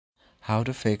How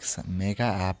to fix Mega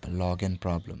App login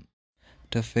problem.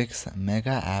 To fix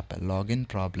Mega App login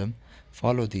problem,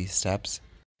 follow these steps.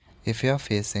 If you are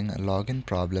facing a login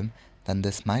problem, then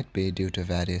this might be due to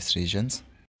various reasons.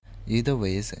 Either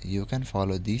ways, you can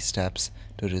follow these steps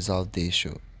to resolve the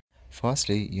issue.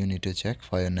 Firstly, you need to check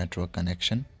for your network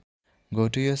connection. Go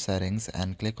to your settings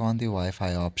and click on the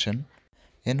Wi-Fi option.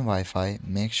 In Wi-Fi,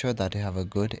 make sure that you have a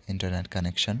good internet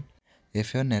connection.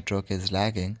 If your network is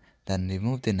lagging, then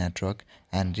remove the network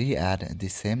and re-add the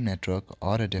same network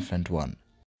or a different one.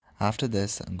 After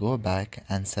this, go back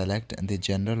and select the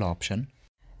General option.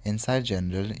 Inside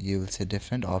General, you will see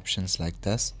different options like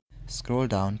this. Scroll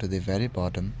down to the very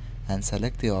bottom and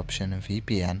select the option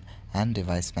VPN and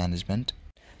Device Management.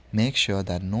 Make sure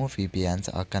that no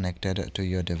VPNs are connected to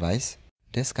your device.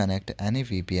 Disconnect any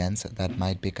VPNs that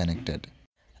might be connected.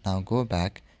 Now go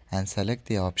back and select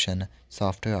the option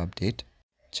Software Update.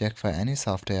 Check for any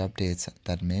software updates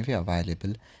that may be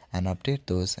available and update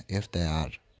those if they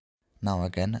are. Now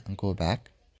again go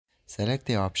back. Select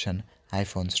the option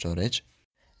iPhone Storage.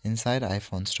 Inside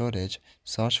iPhone Storage,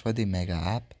 search for the Mega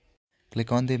app. Click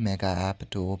on the Mega app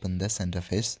to open this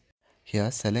interface.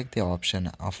 Here select the option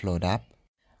Offload app.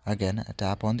 Again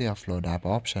tap on the Offload app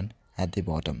option at the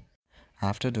bottom.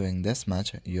 After doing this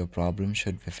much, your problem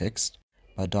should be fixed.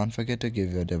 But don't forget to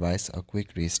give your device a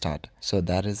quick restart. So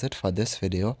that is it for this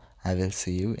video. I will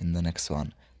see you in the next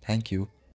one. Thank you.